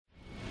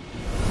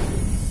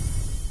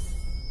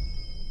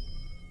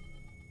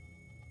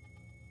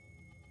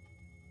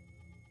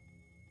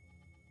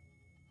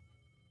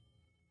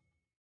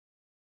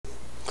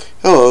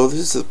Hello,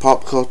 this is the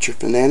Pop Culture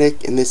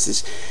Fanatic, and this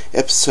is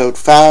episode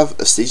 5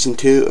 of season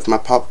 2 of my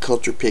Pop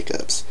Culture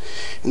Pickups.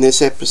 In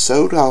this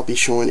episode, I'll be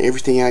showing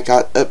everything I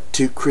got up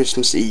to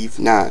Christmas Eve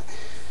night.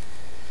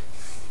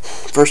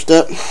 First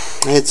up,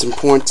 I had some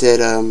points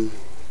at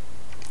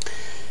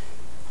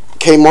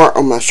Kmart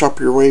on my Shop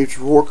Your Waves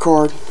reward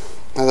card.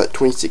 I got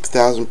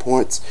 26,000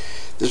 points.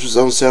 This was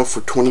on sale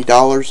for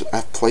 $20.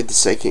 I've played the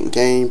second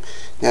game.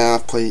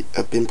 Now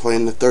I've been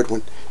playing the third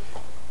one.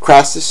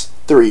 Crisis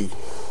 3.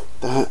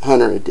 The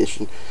Hunter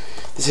Edition.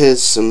 This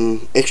has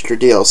some extra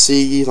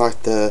DLC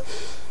like the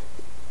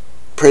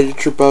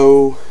Predator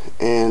bow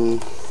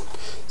and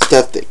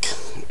stuff that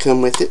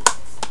come with it.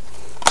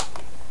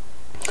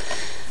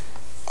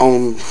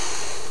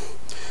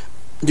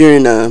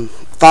 During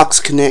Fox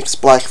Connect's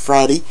Black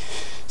Friday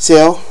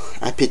sale,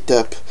 I picked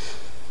up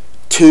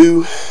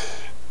 2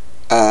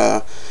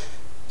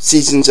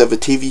 seasons of a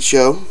TV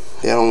show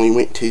that only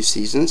went 2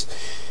 seasons.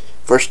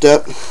 First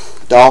up,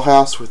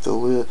 Dollhouse with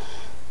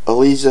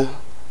Eliza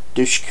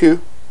Dushku.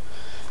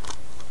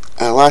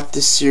 I like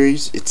this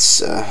series.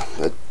 It's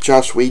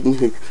Joss Whedon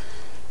who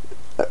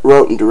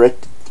wrote and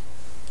directed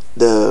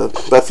the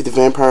Buffy the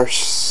Vampire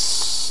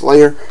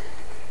Slayer.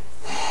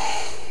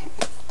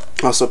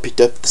 Also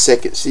picked up the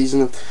second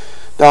season of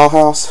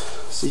Dollhouse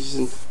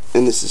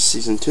and this is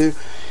season 2.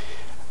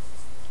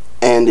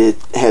 And it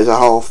has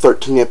all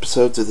 13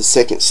 episodes of the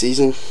second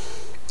season.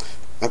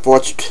 I've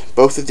watched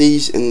both of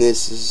these, and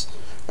this is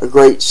a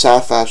great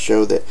sci-fi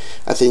show that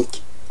I think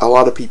a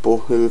lot of people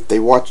who, if they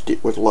watched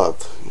it, would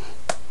love.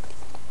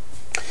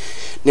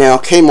 Now,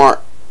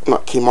 Kroger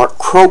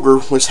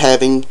was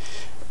having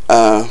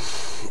the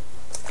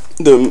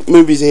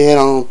movies they had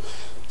on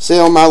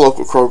sale. My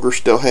local Kroger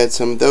still had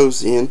some of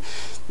those in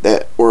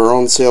that were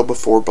on sale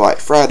before Black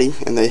Friday,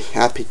 and I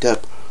picked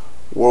up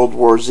World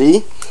War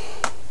Z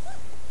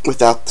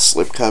without the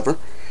slipcover.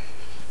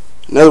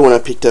 Another one I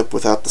picked up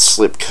without the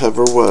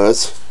slipcover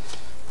was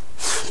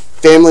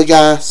Family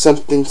Guy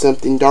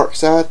something Dark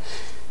Side.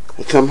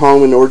 I come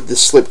home and ordered the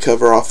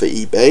slipcover off of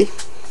eBay,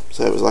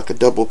 so it was like a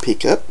double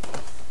pickup.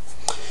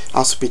 I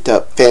also picked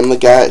up Family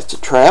Guy, It's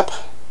a Trap,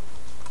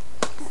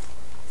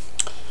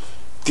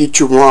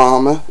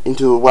 Futurama,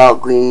 Into a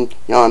Wild Green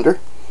Yonder.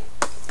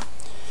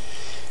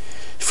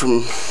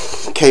 From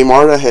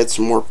Kmart, I had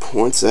some more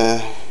points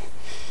I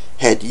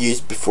had to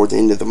use before the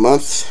end of the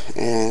month,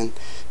 and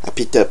I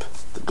picked up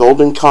the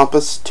Golden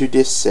Compass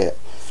 2-disc set.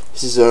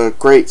 This is a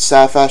great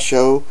sci-fi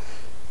show,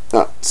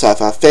 not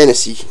sci-fi,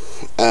 fantasy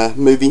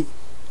movie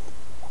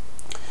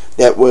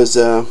that was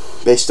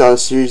based on a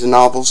series of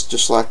novels,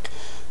 just like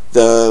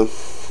the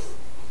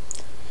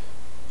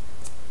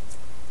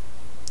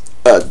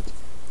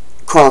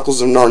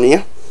Chronicles of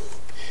Narnia,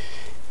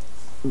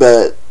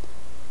 but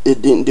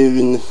it didn't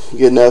do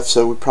good enough,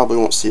 so we probably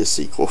won't see a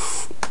sequel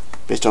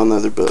based on the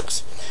other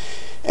books.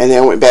 And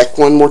then I went back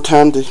one more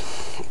time to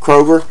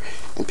Kroger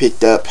and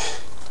picked up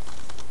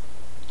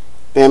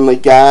Family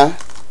Guy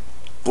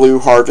Blue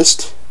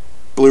Harvest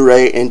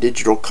Blu-ray and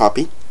digital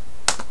copy.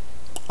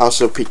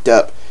 Also picked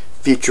up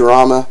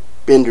Futurama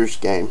Bender's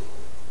Game.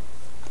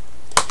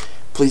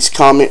 Please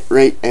comment,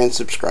 rate, and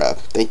subscribe.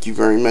 Thank you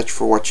very much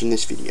for watching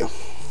this video.